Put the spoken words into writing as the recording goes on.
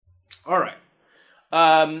All right.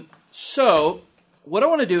 So what I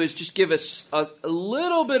want to do is just give us a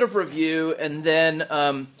little bit of review, and then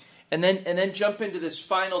jump into this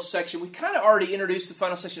final section. We kind of already introduced the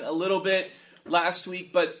final section a little bit last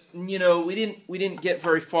week, but we didn't get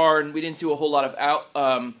very far, and we didn't do a whole lot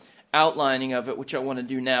of outlining of it, which I want to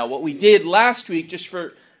do now. What we did last week, just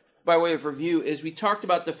by way of review, is we talked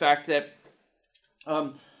about the fact that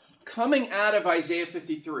coming out of Isaiah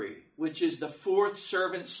 53, which is the fourth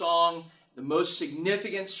servant song, the most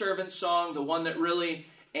significant servant song, the one that really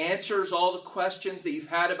answers all the questions that you've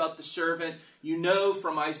had about the servant. You know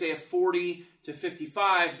from Isaiah 40 to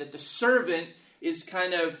 55 that the servant is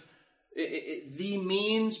kind of the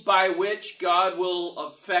means by which God will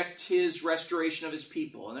affect his restoration of his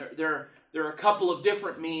people. And there are a couple of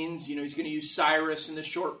different means. He's going to use Cyrus in the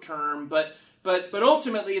short term, but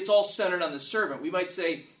ultimately it's all centered on the servant. We might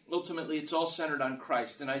say ultimately it's all centered on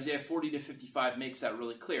Christ, and Isaiah 40 to 55 makes that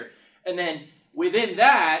really clear. And then within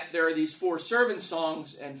that, there are these four servant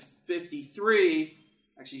songs, and 53,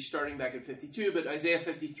 actually starting back at 52, but Isaiah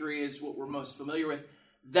 53 is what we're most familiar with.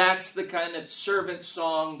 That's the kind of servant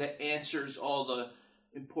song that answers all the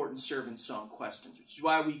important servant song questions, which is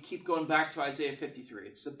why we keep going back to Isaiah 53.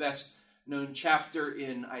 It's the best known chapter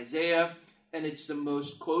in Isaiah, and it's the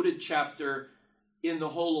most quoted chapter in the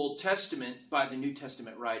whole Old Testament by the New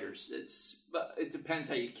Testament writers. It depends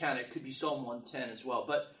how you count it. It could be Psalm 110 as well,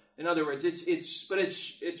 but in other words,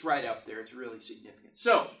 it's right up there. It's really significant.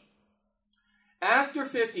 So, after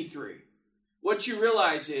 53, what you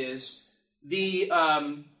realize is the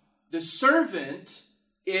servant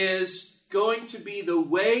is going to be the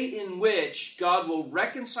way in which God will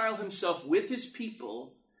reconcile himself with his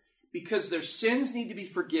people, because their sins need to be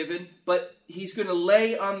forgiven, but he's going to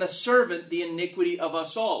lay on the servant the iniquity of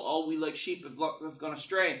us all. All we like sheep have gone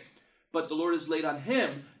astray, but the Lord has laid on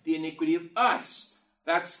him the iniquity of us.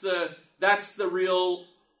 That's the real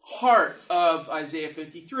heart of Isaiah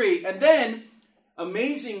 53. And then,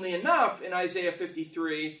 amazingly enough, in Isaiah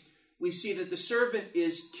 53, we see that the servant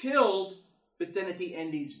is killed, but then at the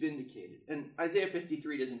end he's vindicated. And Isaiah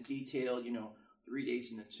 53 doesn't detail, 3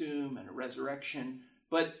 days in the tomb and a resurrection,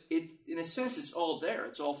 but in a sense it's all there.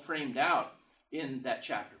 It's all framed out in that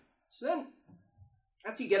chapter. So then,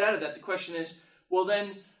 after you get out of that, the question is, well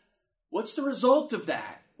then, what's the result of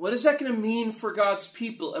that? What is that going to mean for God's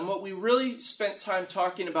people? And what we really spent time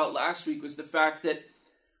talking about last week was the fact that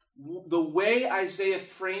the way Isaiah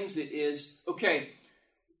frames it is, okay,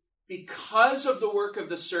 because of the work of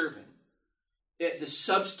the servant, the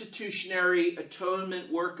substitutionary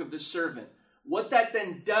atonement work of the servant, what that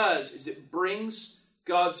then does is it brings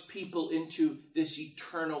God's people into this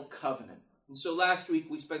eternal covenant. And so last week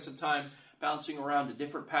we spent some time bouncing around to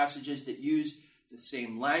different passages that use the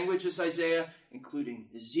same language as Isaiah, including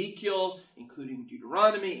Ezekiel, including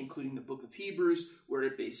Deuteronomy, including the book of Hebrews, where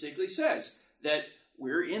it basically says that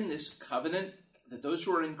we're in this covenant, that those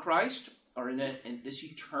who are in Christ are in this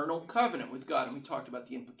eternal covenant with God. And we talked about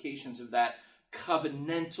the implications of that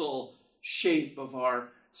covenantal shape of our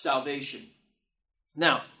salvation.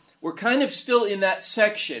 Now, we're kind of still in that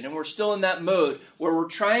section, and we're still in that mode where we're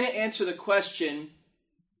trying to answer the question,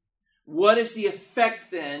 what is the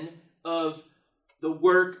effect then of the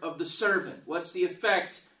work of the servant? What's the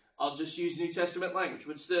effect? I'll just use New Testament language.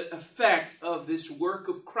 What's the effect of this work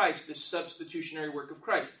of Christ, this substitutionary work of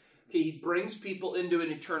Christ? Okay, he brings people into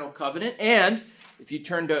an eternal covenant, and if you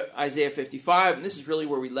turn to Isaiah 55, and this is really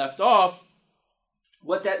where we left off,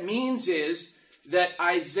 what that means is that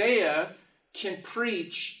Isaiah can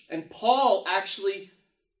preach, and Paul actually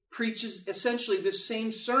preaches essentially the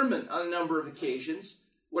same sermon on a number of occasions.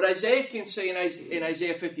 What Isaiah can say in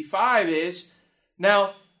Isaiah 55 is,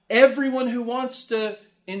 now, everyone who wants to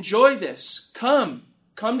enjoy this, come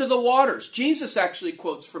to the waters. Jesus actually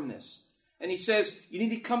quotes from this. And he says, you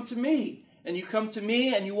need to come to me. And you come to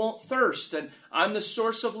me and you won't thirst. And I'm the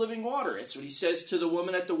source of living water. It's what he says to the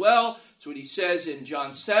woman at the well. It's what he says in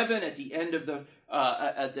John 7 at the end of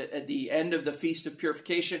the Feast of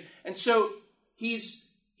Purification. And so he's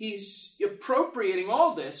appropriating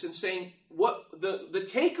all this and saying what the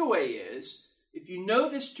takeaway is. If you know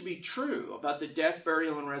this to be true about the death,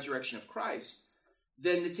 burial, and resurrection of Christ,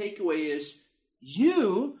 then the takeaway is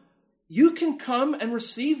you can come and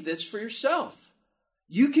receive this for yourself.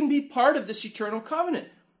 You can be part of this eternal covenant.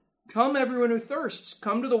 Come, everyone who thirsts.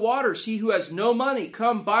 Come to the waters. He who has no money,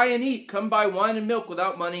 come buy and eat. Come buy wine and milk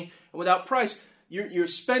without money and without price. You're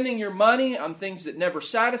spending your money on things that never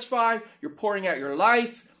satisfy. You're pouring out your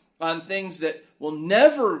life on things that will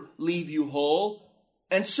never leave you whole.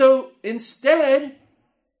 And so instead,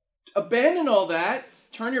 abandon all that,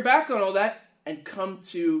 turn your back on all that, and come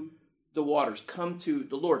to the waters. Come to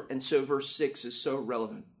the Lord. And so verse 6 is so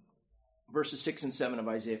relevant. Verses 6 and 7 of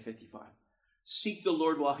Isaiah 55. Seek the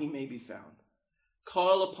Lord while he may be found.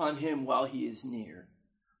 Call upon him while he is near.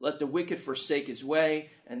 Let the wicked forsake his way,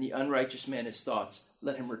 and the unrighteous man his thoughts.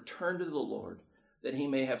 Let him return to the Lord, that he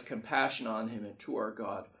may have compassion on him, and to our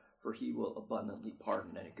God, for he will abundantly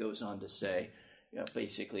pardon. And it goes on to say,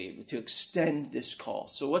 basically, to extend this call.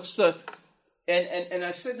 So what's the... And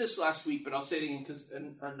I said this last week, but I'll say it again because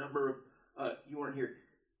a number of you weren't here.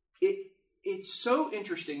 It's so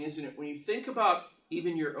interesting, isn't it, when you think about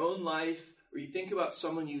even your own life, or you think about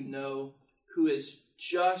someone you know who has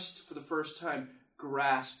just, for the first time,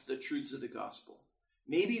 grasped the truths of the gospel.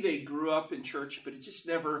 Maybe they grew up in church, but it just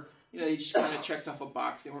never, they just kind of checked off a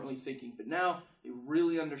box. They weren't really thinking. But now they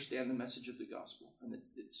really understand the message of the gospel. And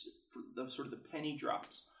it's the sort of the penny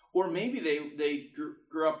drops. Or maybe they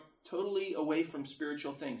grew up totally away from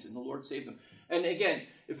spiritual things, and the Lord saved them. And again,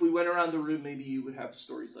 if we went around the room, maybe you would have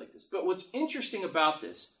stories like this. But what's interesting about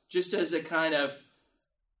this, just as a kind of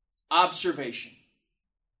observation,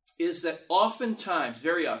 is that oftentimes,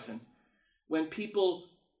 very often, when people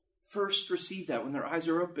first receive that, when their eyes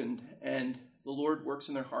are opened and the Lord works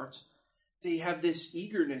in their hearts, they have this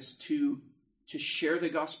eagerness to share the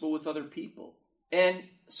gospel with other people. And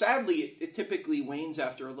sadly, it typically wanes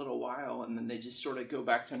after a little while, and then they just sort of go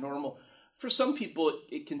back to normal. For some people,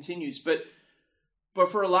 it continues, but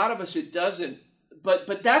for a lot of us, it doesn't.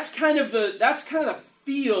 But that's kind of the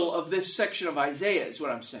feel of this section of Isaiah, is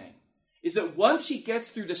what I'm saying. Is that once he gets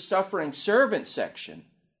through the suffering servant section,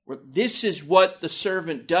 where this is what the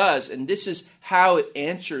servant does, and this is how it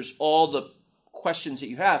answers all the questions that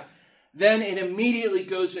you have, then it immediately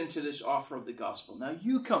goes into this offer of the gospel. Now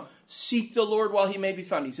you come, seek the Lord while he may be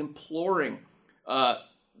found. He's imploring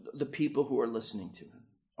the people who are listening to him.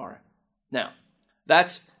 All right. Now,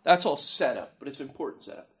 that's all set up, but it's an important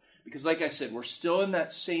setup. Because like I said, we're still in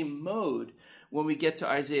that same mode when we get to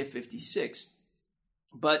Isaiah 56.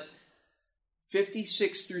 But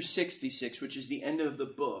 56 through 66, which is the end of the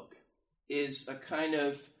book, is a kind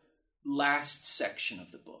of last section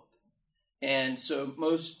of the book. And so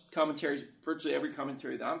most commentaries, virtually every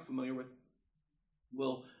commentary that I'm familiar with,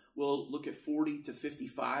 will look at 40 to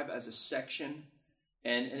 55 as a section.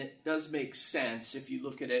 And it does make sense if you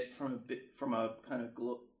look at it from a kind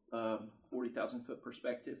of 40,000 foot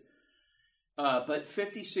perspective. But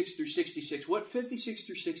 56 through 66, what 56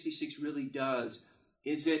 through 66 really does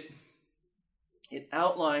is it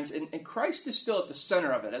outlines, and Christ is still at the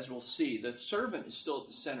center of it, as we'll see. The servant is still at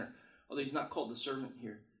the center, although he's not called the servant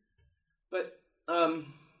here. But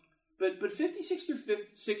 56 through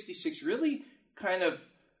 66 really kind of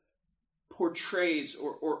portrays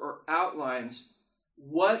or outlines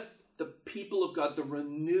what the people of God, the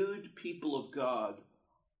renewed people of God,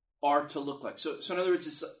 are to look like. So in other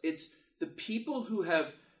words, it's the people who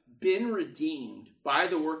have been redeemed by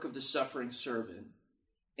the work of the suffering servant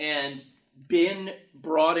and been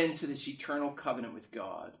brought into this eternal covenant with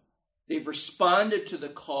God. They've responded to the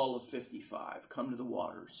call of 55, come to the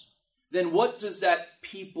waters. Then what does that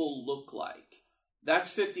people look like? That's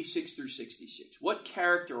 56 through 66. What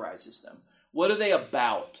characterizes them? What are they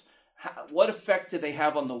about? What effect do they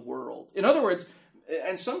have on the world? In other words,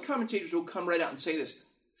 and some commentators will come right out and say this,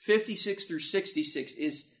 56 through 66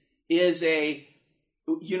 is a,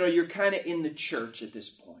 you're kind of in the church at this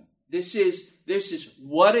point. This is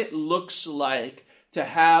what it looks like to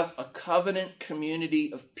have a covenant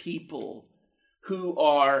community of people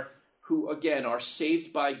who again are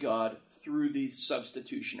saved by God through the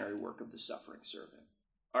substitutionary work of the suffering servant.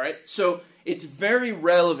 All right, so it's very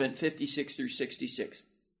relevant, 56 through 66.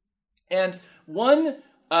 And one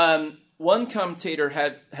commentator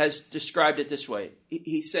has described it this way.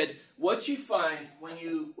 He said, what you find when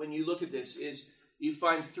you look at this is you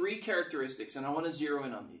find three characteristics, and I want to zero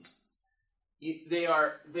in on these. They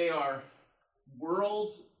are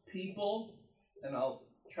world people, and I'll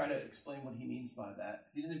try to explain what he means by that.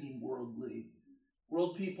 He doesn't mean worldly.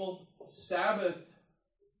 World people, Sabbath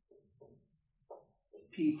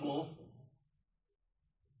people,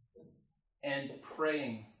 and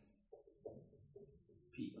praying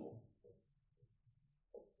people.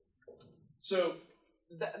 So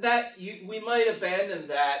we might abandon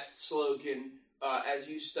that slogan as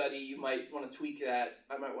you study. You might want to tweak that.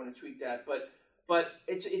 I might want to tweak that. But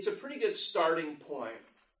it's a pretty good starting point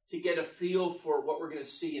to get a feel for what we're going to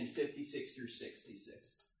see in 56 through 66.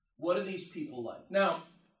 What are these people like? Now,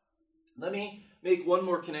 let me make one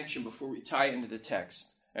more connection before we tie into the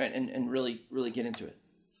text and really get into it.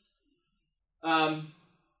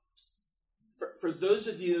 For those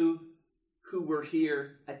of you who were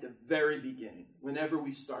here at the very beginning, whenever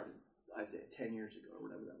we started, Isaiah, 10 years ago or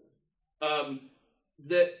whatever that was,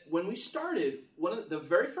 that when we started, one of the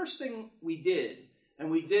very first thing we did, and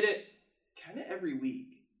we did it kind of every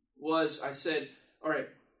week, was I said, all right,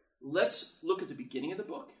 let's look at the beginning of the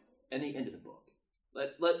book and the end of the book.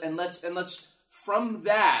 Let's from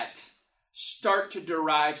that start to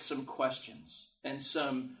derive some questions and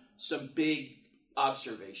some big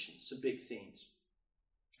observations, some big themes.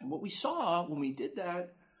 And what we saw when we did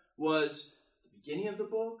that was the beginning of the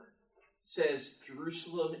book says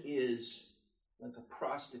Jerusalem is like a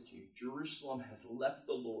prostitute. Jerusalem has left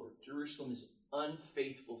the Lord. Jerusalem is an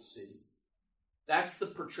unfaithful city. That's the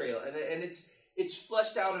portrayal. And it's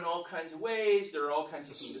fleshed out in all kinds of ways. There are all kinds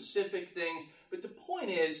of specific things. But the point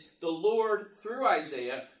is, the Lord, through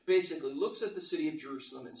Isaiah, basically looks at the city of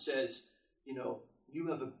Jerusalem and says, you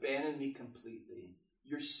have abandoned me completely.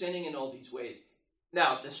 You're sinning in all these ways.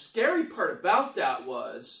 Now, the scary part about that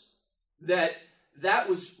was that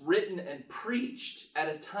was written and preached at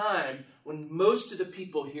a time when most of the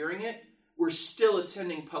people hearing it were still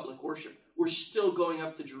attending public worship. We're still going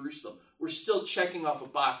up to Jerusalem. We're still checking off a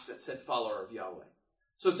box that said follower of Yahweh.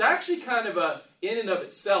 So it's actually kind of in and of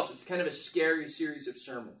itself, it's kind of a scary series of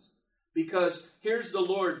sermons. Because here's the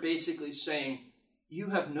Lord basically saying, you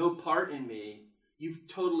have no part in me. You've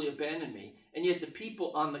totally abandoned me. And yet the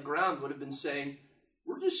people on the ground would have been saying,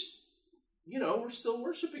 we're just, we're still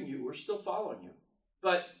worshiping you. We're still following you.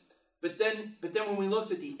 But then when we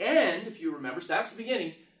looked at the end, if you remember, so that's the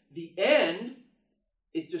beginning. The end,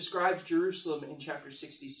 it describes Jerusalem in chapter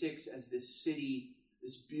 66 as this city,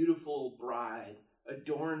 this beautiful bride,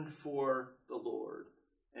 adorned for the Lord.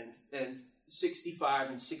 And 65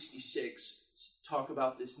 and 66 talk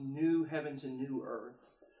about this new heavens and new earth.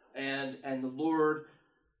 And the Lord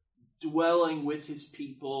dwelling with his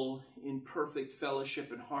people in perfect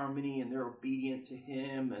fellowship and harmony, and they're obedient to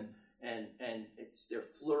him, and they're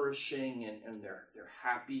flourishing, and they're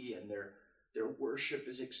happy, and their worship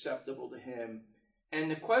is acceptable to him. And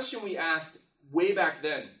the question we asked way back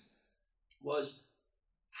then was,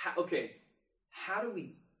 how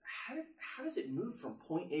does it move from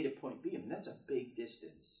point A to point B? I mean, that's a big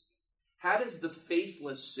distance. How does the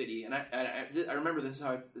faithless city, and I remember this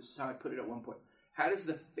is how I put it at one point, how does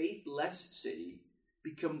the faithless city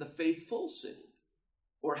become the faithful city?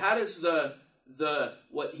 Or how does the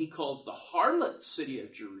what he calls the harlot city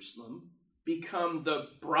of Jerusalem become the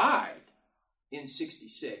bride in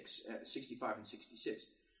 65 and 66?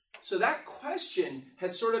 So that question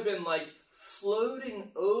has sort of been like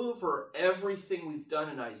floating over everything we've done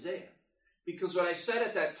in Isaiah. Because what I said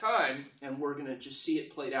at that time, and we're going to just see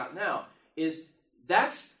it played out now, is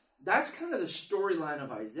that's kind of the storyline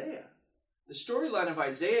of Isaiah. The storyline of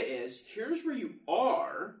Isaiah is, here's where you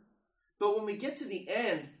are, but when we get to the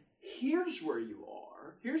end, here's where you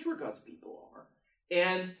are. Here's where God's people are.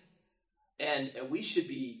 And we should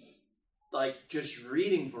be like just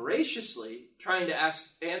reading voraciously, trying to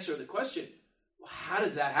answer the question, well, how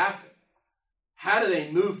does that happen? How do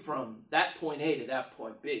they move from that point A to that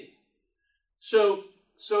point B? So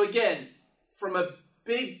again, from a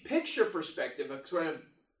big picture perspective, a sort of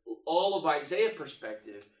all of Isaiah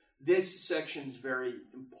perspective, this section is very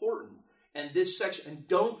important. And this section, and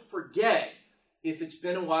don't forget, if it's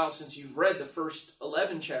been a while since you've read the first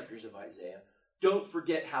 11 chapters of Isaiah, don't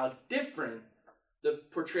forget how different the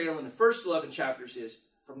portrayal in the first 11 chapters is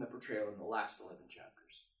from the portrayal in the last 11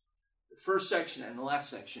 chapters. The first section and the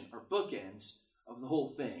last section are bookends of the whole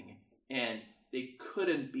thing, and they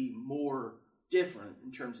couldn't be more different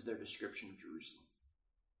in terms of their description of Jerusalem.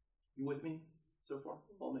 You with me so far?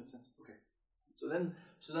 All makes sense? Okay. So then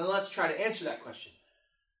let's try to answer that question.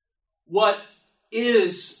 What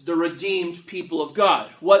is the redeemed people of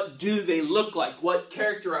God? What do they look like? What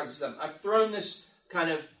characterizes them? I've thrown this kind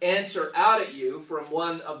of answer out at you from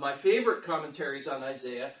one of my favorite commentaries on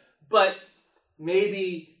Isaiah, but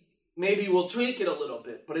maybe we'll tweak it a little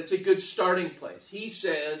bit, but it's a good starting place. He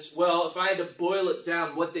says, well, if I had to boil it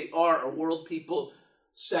down, what they are world people,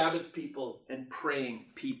 Sabbath people, and praying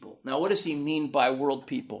people. Now, what does he mean by world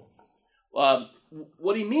people?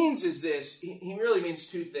 What he means is this. He really means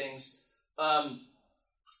two things.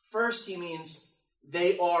 First, he means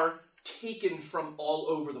they are taken from all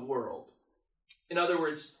over the world. In other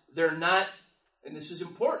words, they're not, and this is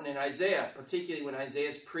important in Isaiah, particularly when Isaiah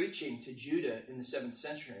is preaching to Judah in the 7th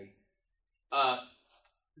century,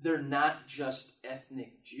 they're not just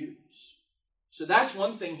ethnic Jews. So that's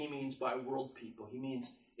one thing he means by world people. He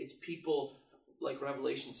means it's people, like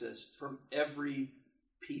Revelation says, from every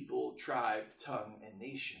people, tribe, tongue, and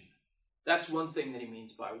nation. That's one thing that he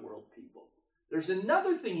means by world people. There's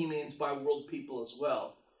another thing he means by world people as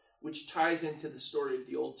well, which ties into the story of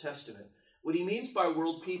the Old Testament. What he means by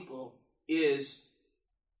world people is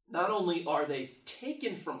not only are they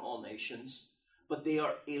taken from all nations, but they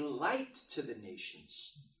are a light to the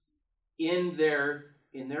nations in their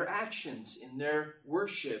actions, in their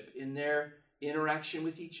worship, in their interaction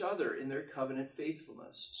with each other, in their covenant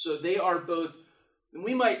faithfulness. So they are both,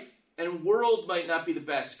 and world might not be the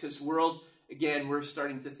best, because world, again, we're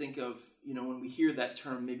starting to think of, when we hear that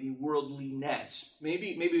term, maybe worldliness.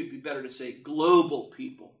 Maybe it would be better to say global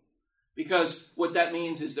people. Because what that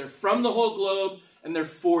means is they're from the whole globe and they're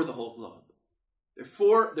for the whole globe.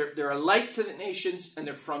 They're a light to the nations and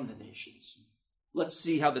they're from the nations. Let's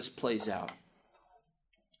see how this plays out.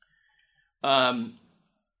 I'm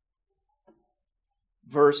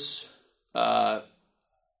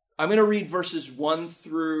going to read verses 1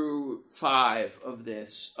 through 5 of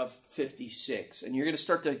 56, and you're going to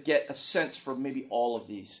start to get a sense for maybe all of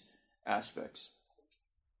these aspects.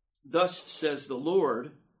 Thus says the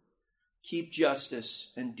Lord, keep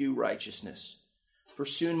justice and do righteousness, for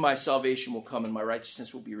soon my salvation will come and my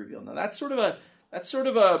righteousness will be revealed. Now that's sort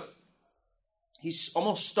of a he's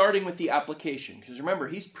almost starting with the application, because remember,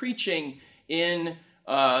 he's preaching in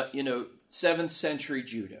 7th century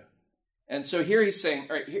Judah. And so here he's saying,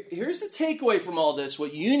 all right, here's the takeaway from all this.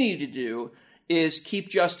 What you need to do is keep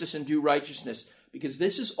justice and do righteousness, because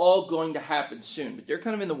this is all going to happen soon. But they're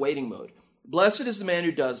kind of in the waiting mode. Blessed is the man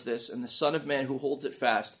who does this, and the Son of Man who holds it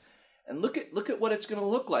fast. And look at what it's going to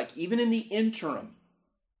look like, even in the interim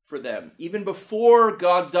for them, even before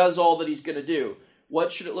God does all that he's going to do.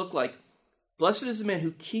 What should it look like? Blessed is the man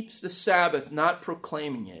who keeps the Sabbath, not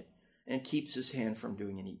proclaiming it, and keeps his hand from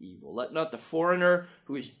doing any evil. Let not the foreigner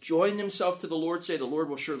who has joined himself to the Lord say, the Lord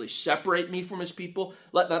will surely separate me from his people.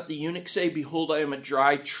 Let not the eunuch say, behold, I am a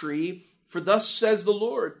dry tree. For thus says the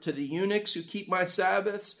Lord, to the eunuchs who keep my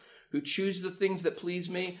Sabbaths, who choose the things that please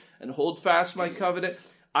me, and hold fast my covenant,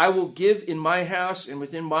 I will give in my house and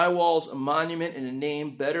within my walls a monument and a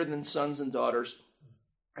name better than sons and daughters.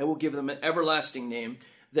 I will give them an everlasting name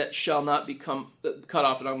that shall not become cut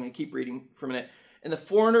off. And I'm going to keep reading for a minute. And the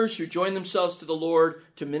foreigners who join themselves to the Lord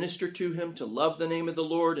to minister to him, to love the name of the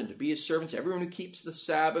Lord, and to be his servants, everyone who keeps the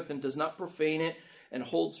Sabbath and does not profane it, and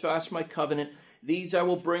holds fast my covenant, these I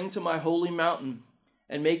will bring to my holy mountain,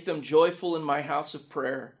 and make them joyful in my house of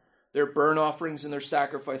prayer. Their burnt offerings and their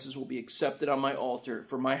sacrifices will be accepted on my altar,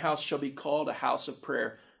 for my house shall be called a house of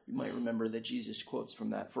prayer. You might remember that Jesus quotes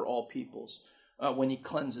from that, for all peoples, when he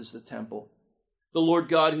cleanses the temple. The Lord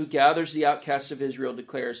God who gathers the outcasts of Israel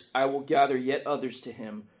declares, I will gather yet others to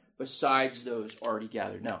him besides those already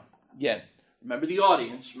gathered. Now, again, remember the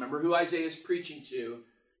audience. Remember who Isaiah is preaching to.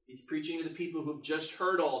 He's preaching to the people who've just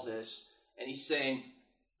heard all this. And he's saying,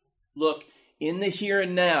 look, in the here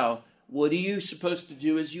and now, what are you supposed to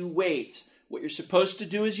do as you wait? What you're supposed to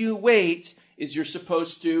do as you wait is you're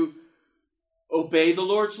supposed to obey the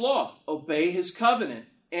Lord's law, obey his covenant,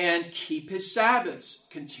 and keep his Sabbaths.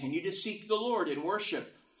 Continue to seek the Lord in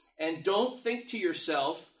worship. And don't think to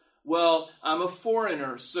yourself, well, I'm a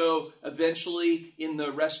foreigner, so eventually in the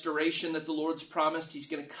restoration that the Lord's promised, he's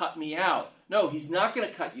going to cut me out. No, he's not going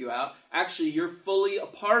to cut you out. Actually, you're fully a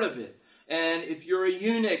part of it. And if you're a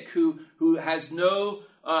eunuch who has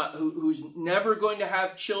who's never going to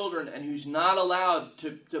have children and who's not allowed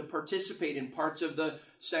to participate in parts of the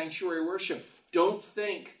sanctuary worship, don't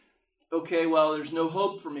think, okay, well, there's no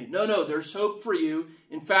hope for me. No, there's hope for you.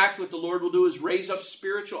 In fact, what the Lord will do is raise up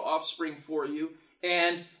spiritual offspring for you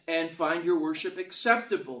and find your worship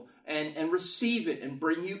acceptable and receive it and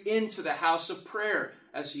bring you into the house of prayer,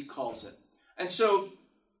 as he calls it. And so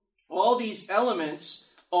all these elements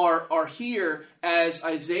are here as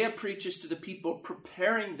Isaiah preaches to the people,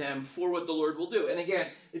 preparing them for what the Lord will do. And again,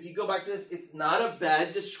 if you go back to this, it's not a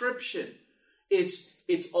bad description. It's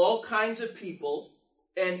all kinds of people.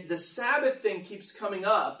 And the Sabbath thing keeps coming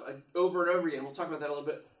up over and over again. We'll talk about that a little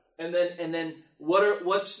bit. And then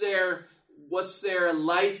what's their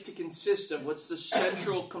life to consist of? What's the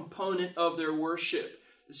central component of their worship?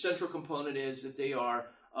 The central component is that they are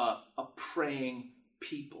a praying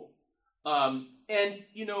people. I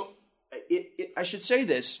should say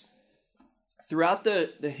this. Throughout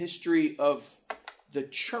the history of the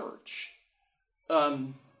church,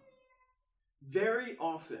 very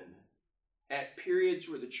often, at periods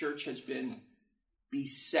where the church has been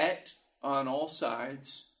beset on all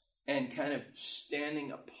sides and kind of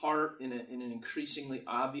standing apart in an increasingly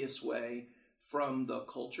obvious way from the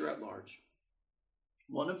culture at large,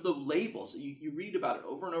 one of the labels, you read about it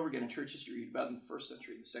over and over again in church history, you read about it in the 1st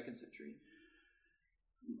century, the 2nd century,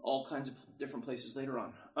 all kinds of different places later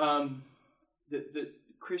on. The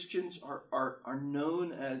Christians are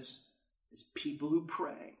known as people who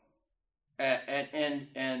pray.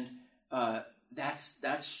 And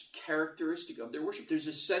that's characteristic of their worship. There's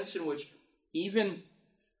a sense in which even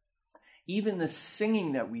the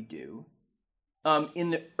singing that we do, in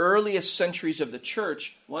the earliest centuries of the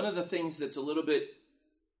church, one of the things that's a little bit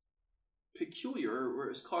peculiar or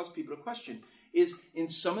has caused people to question is in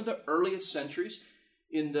some of the earliest centuries,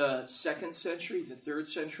 in the 2nd century, the 3rd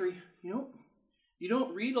century, you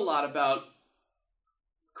don't read a lot about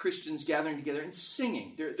Christians gathering together and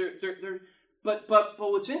singing. But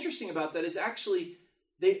what's interesting about that is actually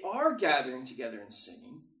they are gathering together and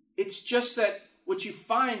singing. It's just that what you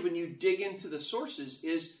find when you dig into the sources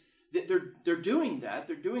is that they're doing that.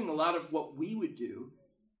 They're doing a lot of what we would do,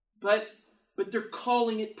 but they're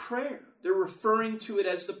calling it prayer. They're referring to it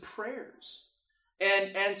as the prayers.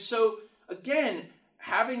 And so, again,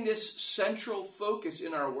 having this central focus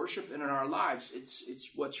in our worship and in our lives,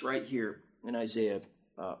 it's what's right here in Isaiah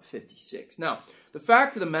 56. Now, the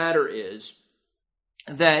fact of the matter is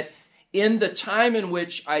that in the time in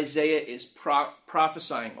which Isaiah is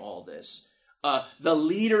prophesying all this, the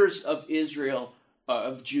leaders of Israel,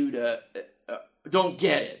 of Judah, don't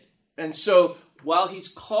get it. And so while he's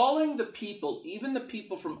calling the people, even the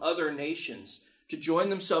people from other nations, to join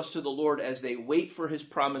themselves to the Lord as they wait for his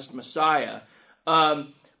promised Messiah,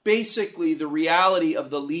 basically the reality of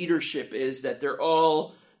the leadership is that they're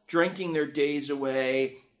all drinking their days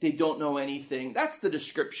away. They don't know anything. That's the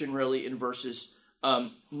description really in verses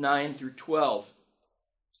 9 through 12.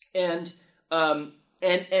 And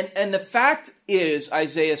the fact is,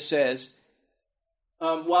 Isaiah says,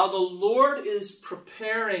 while the Lord is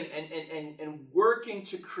preparing and working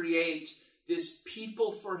to create this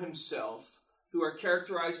people for himself who are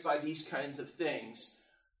characterized by these kinds of things,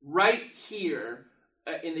 right here,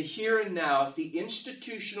 in the here and now, the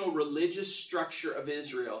institutional religious structure of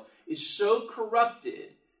Israel is so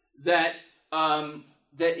corrupted that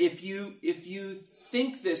if you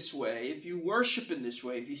think this way, if you worship in this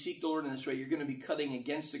way, if you seek the Lord in this way, you're going to be cutting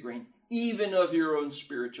against the grain, even of your own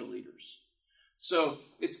spiritual leaders. So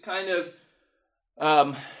it's kind of,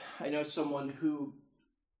 I know someone who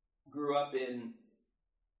grew up in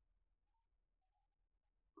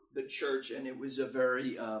the church, and it was a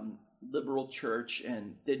very liberal church,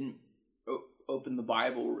 and didn't open the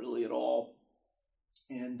Bible really at all,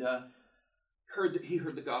 and he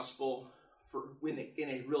heard the gospel in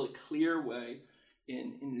a really clear way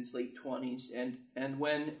in his late 20s, and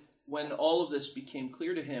when all of this became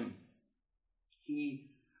clear to him, he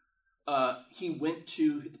went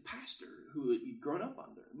to the pastor who he'd grown up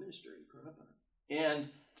under, a minister he'd grown up under,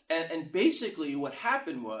 and basically what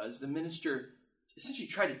happened was the minister essentially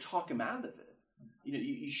tried to talk him out of it.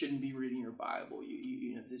 You shouldn't be reading your Bible.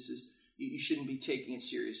 You shouldn't be taking it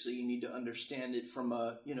seriously. You need to understand it from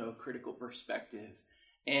a critical perspective,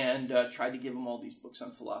 and tried to give him all these books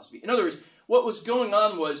on philosophy. In other words, what was going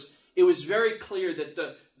on was it was very clear that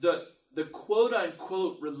the quote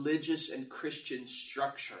unquote religious and Christian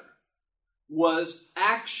structure was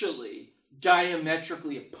actually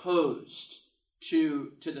diametrically opposed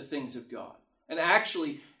to the things of God, and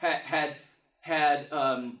actually had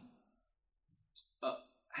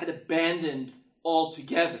abandoned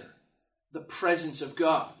altogether the presence of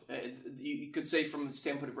God. You could say from the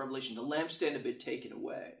standpoint of Revelation, the lampstand had been taken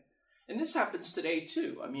away. And this happens today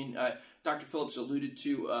too. I mean, Dr. Phillips alluded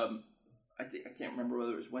to, I can't remember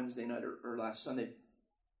whether it was Wednesday night or last Sunday.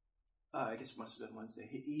 I guess it must have been Wednesday.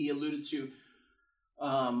 He alluded to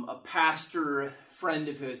a pastor friend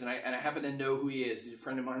of his, and I happen to know who he is. He's a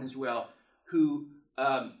friend of mine as well, who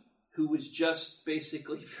was just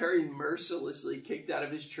basically very mercilessly kicked out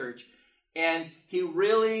of his church. And he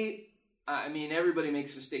really, everybody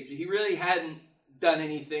makes mistakes, but he really hadn't done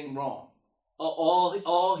anything wrong.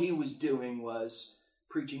 All he was doing was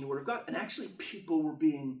preaching the word of God. And actually people were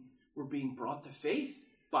being brought to faith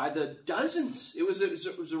by the dozens. It was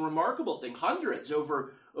a remarkable thing, hundreds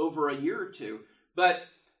over a year or two. But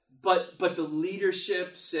the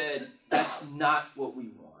leadership said, that's not what we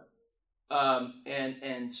want.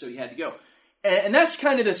 And so he had to go. And that's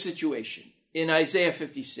kind of the situation in Isaiah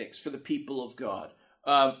 56 for the people of God.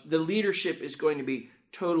 The leadership is going to be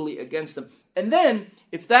totally against them. And then,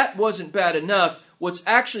 if that wasn't bad enough, what's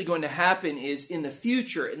actually going to happen is in the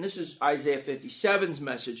future, and this is Isaiah 57's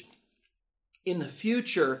message, in the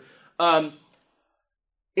future,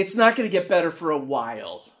 it's not going to get better for a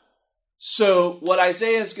while. So what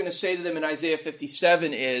Isaiah is going to say to them in Isaiah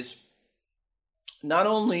 57 is, not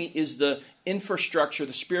only is the infrastructure,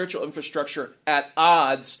 the spiritual infrastructure, at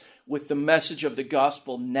odds with the message of the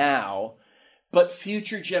gospel now, but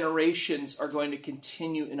future generations are going to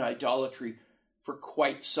continue in idolatry for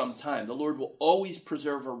quite some time. The Lord will always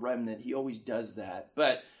preserve a remnant. He always does that.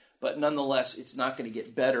 But but nonetheless, it's not going to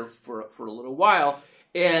get better for a little while.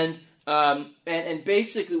 And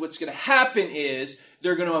basically what's going to happen is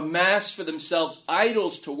they're going to amass for themselves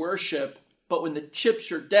idols to worship, but when the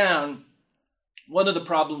chips are down, one of the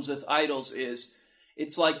problems with idols is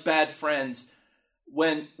it's like bad friends.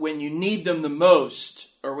 When you need them the most,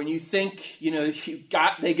 or when you think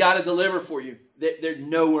they got to deliver for you, they're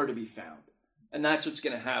nowhere to be found. And that's what's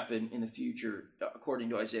going to happen in the future, according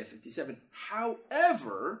to Isaiah 57.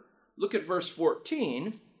 However, look at verse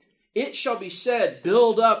 14. It shall be said,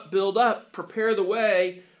 build up, prepare the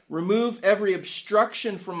way, remove every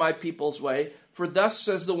obstruction from my people's way. For thus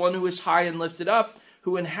says the one who is high and lifted up,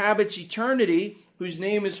 who inhabits eternity, whose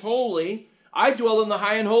name is holy. I dwell in the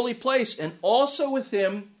high and holy place, and also with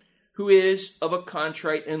him who is of a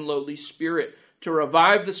contrite and lowly spirit, to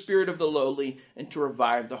revive the spirit of the lowly, and to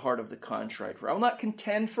revive the heart of the contrite. For I will not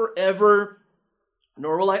contend forever,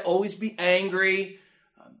 nor will I always be angry.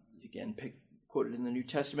 This is again quoted in the New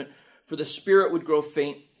Testament. For the spirit would grow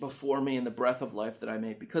faint before me, and the breath of life that I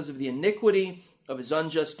made. Because of the iniquity of his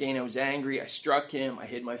unjust gain, I was angry. I struck him. I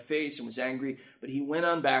hid my face and was angry. But he went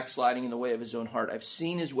on backsliding in the way of his own heart. I've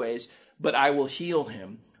seen his ways, but I will heal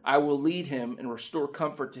him. I will lead him and restore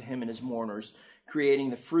comfort to him and his mourners, creating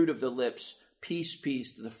the fruit of the lips. Peace,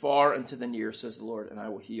 peace, to the far and to the near, says the Lord, and I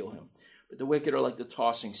will heal him. But the wicked are like the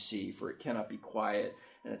tossing sea, for it cannot be quiet,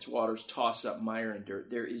 and its waters toss up mire and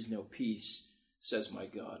dirt. There is no peace, says my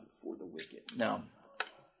God, for the wicked. Now,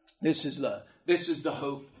 this is the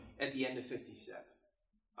hope at the end of 57.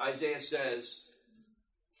 Isaiah says,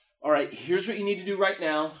 all right, here's what you need to do right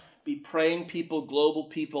now. Be praying people, global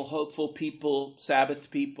people, hopeful people,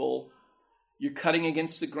 Sabbath people. You're cutting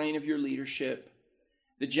against the grain of your leadership.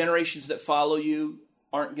 The generations that follow you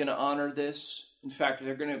aren't going to honor this. In fact,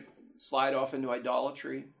 they're going to slide off into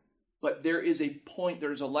idolatry. But there is a point,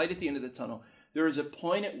 there's a light at the end of the tunnel. There is a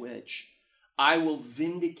point at which I will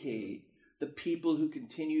vindicate the people who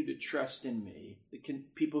continue to trust in me,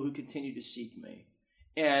 people who continue to seek me,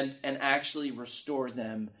 and actually restore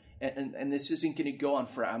them. And this isn't going to go on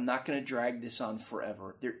forever. I'm not going to drag this on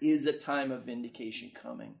forever. There is a time of vindication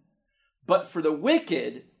coming. But for the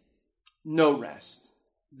wicked, no rest.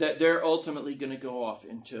 That they're ultimately going to go off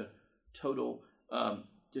into total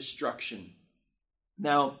destruction.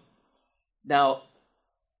 Now,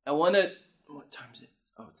 I want to. What time is it?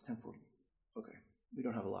 Oh, it's 10:40. Okay, we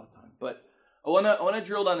don't have a lot of time, but I want to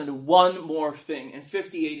drill down into one more thing, and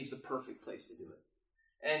 58 is the perfect place to do it.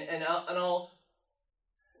 And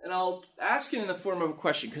I'll ask it in the form of a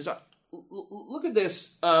question, because look at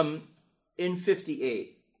this in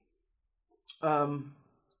 58. I'm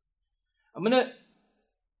gonna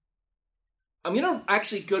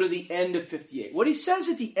actually go to the end of 58. What he says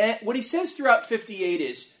at the end, what he says throughout 58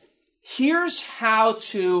 is, here's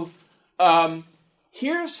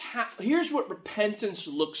what repentance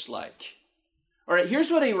looks like. All right,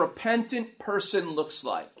 here's what a repentant person looks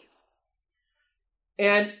like.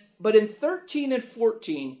 But in 13 and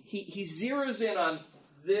 14, he zeroes in on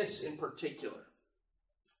this in particular.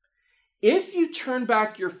 If you turn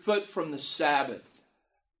back your foot from the Sabbath,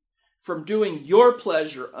 from doing your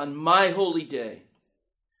pleasure on my holy day,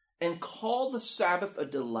 and call the Sabbath a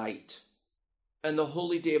delight, and the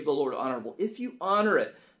holy day of the Lord honorable, if you honor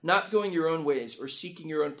it, not going your own ways, or seeking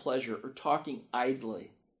your own pleasure, or talking idly,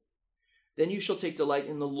 then you shall take delight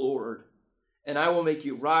in the Lord, and I will make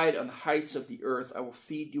you ride on the heights of the earth. I will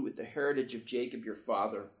feed you with the heritage of Jacob your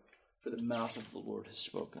father, for the mouth of the Lord has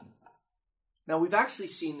spoken. Now, we've actually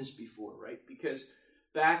seen this before, right? Because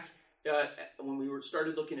back when we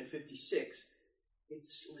started looking at 56, it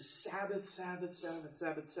was Sabbath.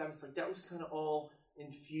 Like that was kind of all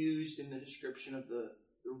infused in the description of the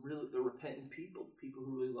repentant people, the people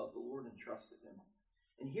who really love the Lord and trusted Him.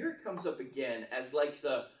 And here it comes up again as like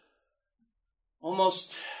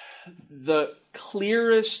almost the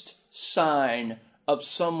clearest sign of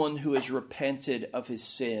someone who has repented of his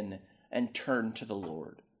sin and turned to the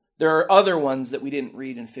Lord. There are other ones that we didn't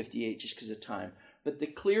read in 58 just because of time. But the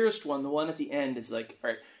clearest one, the one at the end, is like,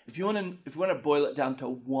 all right, if you want to boil it down to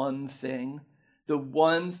one thing, the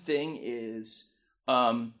one thing is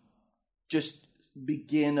just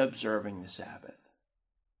begin observing the Sabbath.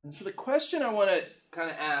 And so the question I want to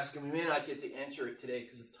kind of ask, and we may not get to answer it today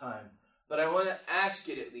because of time, but I want to ask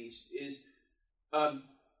it at least, is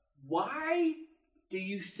why do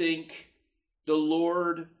you think the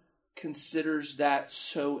Lord considers that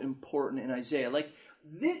so important in Isaiah? Like,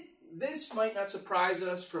 this might not surprise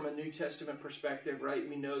us from a New Testament perspective, right?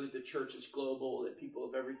 We know that the church is global, that people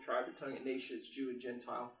of every tribe and tongue and nation, it's Jew and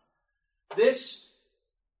Gentile. This,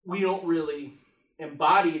 we don't really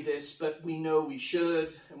embody this, but we know we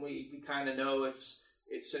should, and we kind of know it's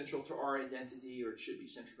it's central to our identity, or it should be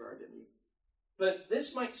central to our identity. But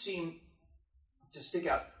this might seem to stick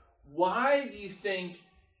out. Why do you think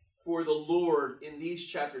for the Lord in these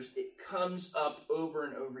chapters it comes up over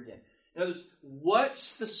and over again? In other words,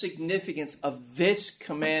 what's the significance of this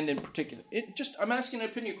command in particular? I'm asking an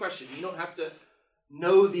opinion question. You don't have to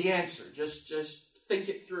know the answer. Just think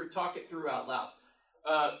it through, talk it through out loud.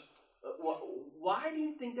 Why do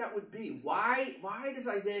you think that would be? Why does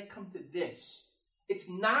Isaiah come to this? It's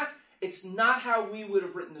not how we would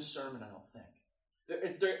have written the sermon, I don't think.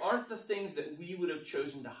 There aren't the things that we would have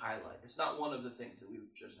chosen to highlight. It's not one of the things that we would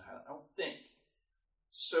have chosen to highlight, I don't think.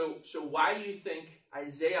 So why do you think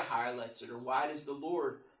Isaiah highlights it, or why does the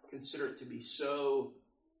Lord consider it to be so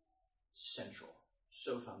central,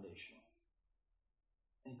 so foundational?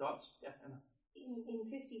 Any thoughts? Yeah, Emma. In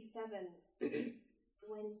 57,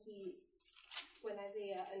 when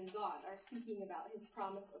Isaiah and God are speaking about his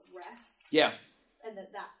promise of rest, yeah, and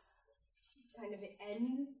that's kind of the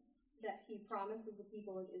end that he promises the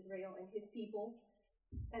people of Israel and his people,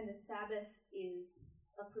 and the Sabbath is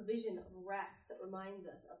a provision of rest that reminds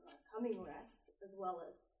us of our coming rest, as well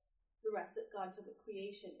as the rest that God took at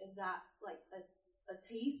creation. Is that like a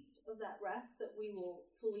taste of that rest that we will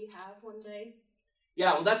fully have one day?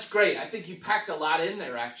 Yeah, well, that's great. I think you packed a lot in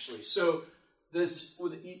there, actually. So the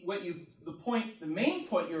main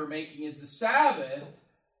point you were making is the Sabbath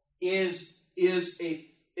is a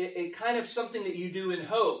kind of something that you do in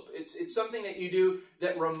hope. It's something that you do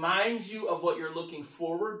that reminds you of what you're looking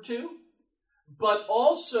forward to, but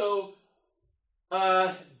also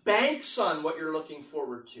banks on what you're looking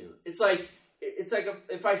forward to. It's like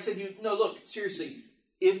if I said to you, no, look, seriously,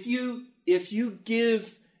 if you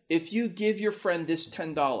give your friend this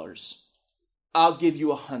 $10, I'll give you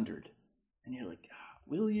 100. And you're like,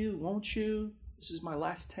 will you? Won't you? This is my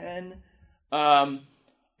last 10. And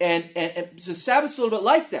the Sabbath's a little bit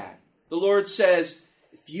like that. The Lord says,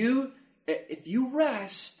 if you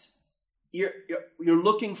rest, you're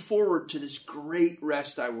looking forward to this great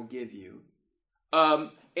rest I will give you,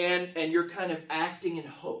 and you're kind of acting in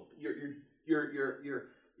hope. You're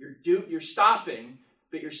stopping,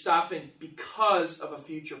 but you're stopping because of a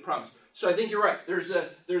future promise. So I think you're right. There's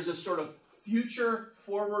a sort of future,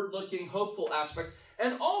 forward-looking, hopeful aspect,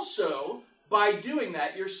 and also by doing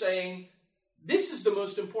that, you're saying, this is the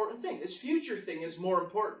most important thing. This future thing is more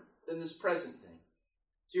important than this present thing.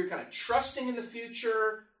 So you're kind of trusting in the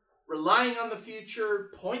future, relying on the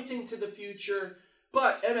future, pointing to the future.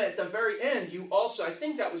 But Emma, at the very end, you also, I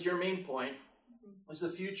think that was your main point, was the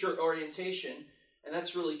future orientation. And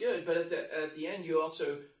that's really good. But at the end, you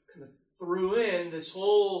also kind of threw in this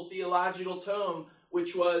whole theological tome,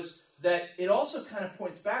 which was that it also kind of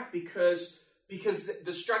points back because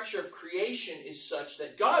the structure of creation is such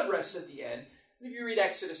that God rests at the end. If you read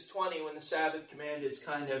Exodus 20, when the Sabbath command is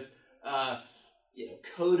kind of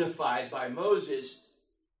codified by Moses,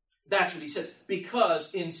 that's what he says.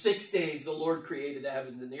 Because in 6 days the Lord created the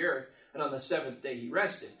heavens and the earth, and on the seventh day he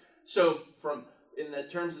rested. So in the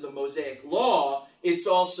terms of the Mosaic law, it's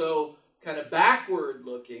also kind of backward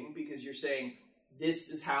looking, because you're saying this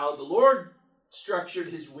is how the Lord structured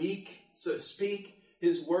his week, so to speak,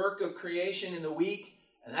 his work of creation in the week,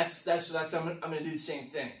 and that's I'm going to do the same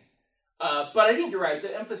thing. But I think you're right.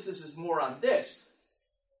 The emphasis is more on this.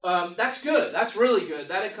 That's good. That's really good.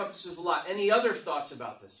 That encompasses a lot. Any other thoughts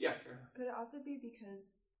about this? Yeah. Could it also be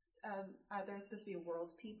because they're supposed to be a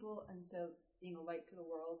world people, and so being a light to the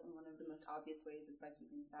world, and one of the most obvious ways is by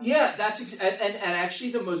keeping Sabbath? Yeah, and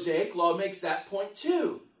actually the Mosaic law makes that point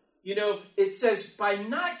too. It says by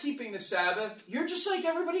not keeping the Sabbath, you're just like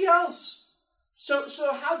everybody else. So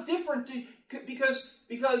how different because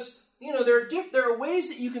there are ways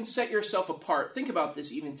that you can set yourself apart. Think about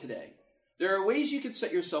this even today. There are ways you can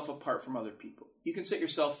set yourself apart from other people. You can set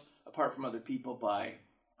yourself apart from other people by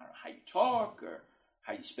how you talk, or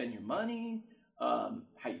how you spend your money, how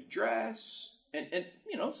you dress, and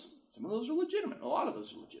some of those are legitimate. A lot of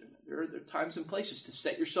those are legitimate. There are times and places to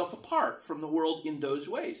set yourself apart from the world in those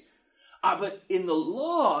ways. But in the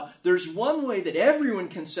law, there's one way that everyone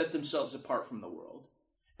can set themselves apart from the world,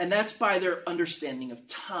 and that's by their understanding of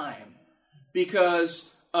time.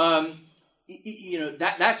 Because,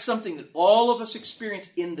 that's something that all of us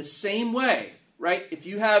experience in the same way, right? If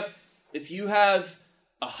you have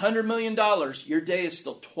 $100 million, your day is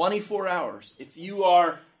still 24 hours. If you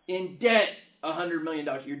are in debt $100 million,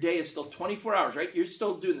 your day is still 24 hours, right? You're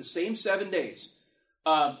still doing the same 7 days.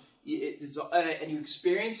 And you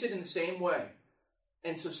experience it in the same way.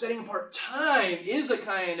 And so setting apart time is a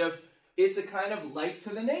kind of light to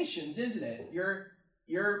the nations, isn't it?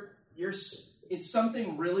 It's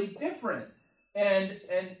something really different. and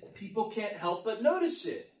people can't help but notice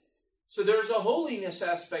it. So there's a holiness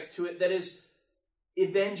aspect to it that is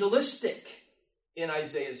evangelistic in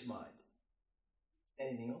Isaiah's mind.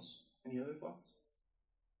 Anything else? Any other thoughts?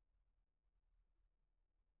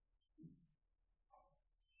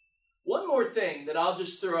 One more thing that I'll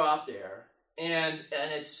just throw out there, and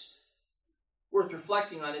it's worth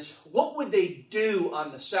reflecting on, is what would they do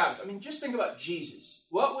on the Sabbath? I mean, just think about Jesus.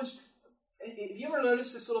 Have you ever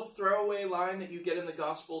noticed this little throwaway line that you get in the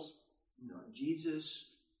Gospels? Jesus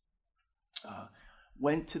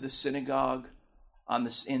went to the synagogue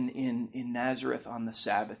in Nazareth on the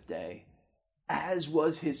Sabbath day, as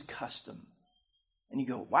was his custom. And you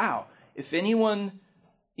go, wow, if anyone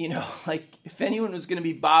was going to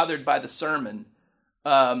be bothered by the sermon,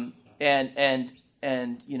 and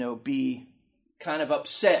be kind of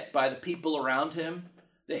upset by the people around him,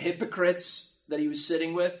 the hypocrites that he was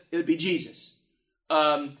sitting with, it would be Jesus.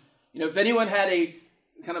 If anyone had a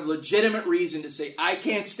kind of legitimate reason to say, I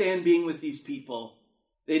can't stand being with these people,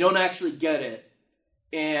 they don't actually get it,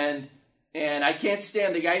 and I can't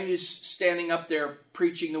stand the guy who's standing up there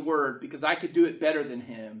preaching the word because I could do it better than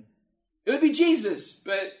him, it would be Jesus.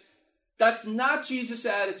 But that's not Jesus'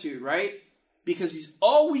 attitude, right? Because he's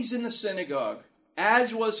always in the synagogue,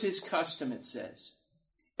 as was his custom, it says.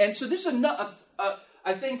 And so this is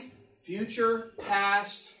I think, future,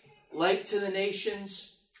 past, light to the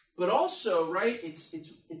nations, but also, right,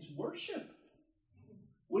 it's worship.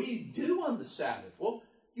 What do you do on the Sabbath? Well,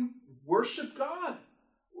 you worship God.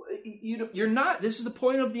 You're not, this is the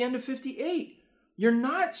point of the end of 58. You're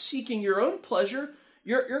not seeking your own pleasure.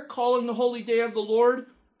 You're calling the holy day of the Lord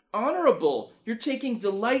honorable. You're taking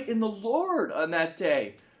delight in the Lord on that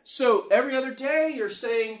day. So every other day you're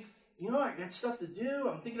saying, I got stuff to do.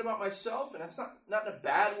 I'm thinking about myself, and that's not in a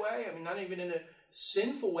bad way. I mean, not even in a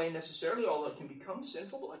sinful way necessarily, although it can become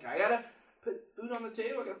sinful. But like, I gotta put food on the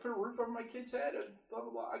table. I gotta put a roof over my kid's head, and blah blah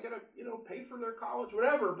blah. I gotta pay for their college,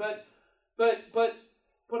 whatever. But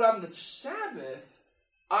on the Sabbath,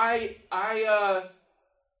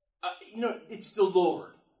 it's the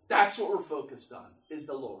Lord. That's what we're focused on, is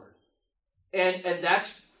the Lord. And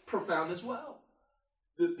that's profound as well.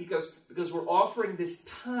 Because we're offering this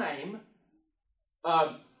time,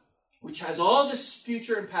 which has all this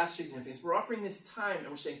future and past significance. We're offering this time, and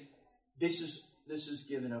we're saying, this is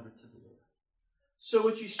given over to the Lord. So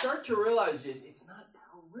what you start to realize is it's not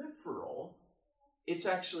peripheral. It's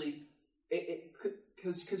actually,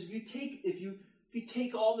 because if you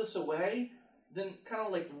take all this away, then kind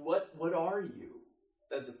of like what are you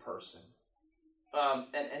as a person,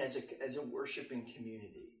 and as a worshiping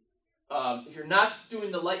community? If you're not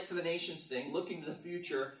doing the light to the nations thing, looking to the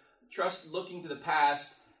future, looking to the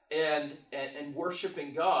past, and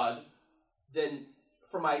worshiping God, then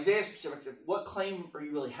from Isaiah's perspective, what claim are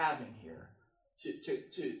you really having here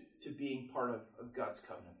to being part of God's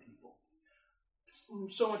covenant people?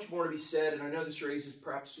 There's so much more to be said, and I know this raises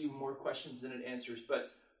perhaps even more questions than it answers,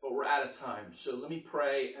 but we're out of time. So let me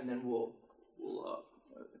pray, and then we'll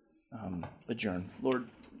adjourn. Lord,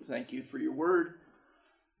 thank you for your word.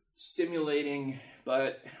 Stimulating,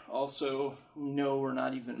 but also we know we're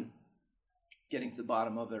not even getting to the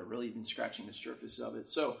bottom of it, or really even scratching the surface of it.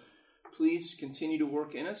 So please continue to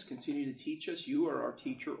work in us, continue to teach us. You are our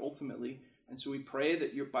teacher ultimately. And so we pray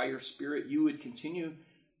that by your Spirit you would continue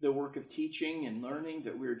the work of teaching and learning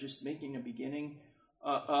that we're just making a beginning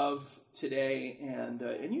of today, and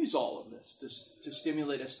use all of this to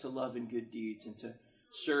stimulate us to love and good deeds and to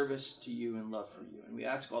service to you and love for you. And we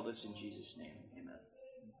ask all this in Jesus' name.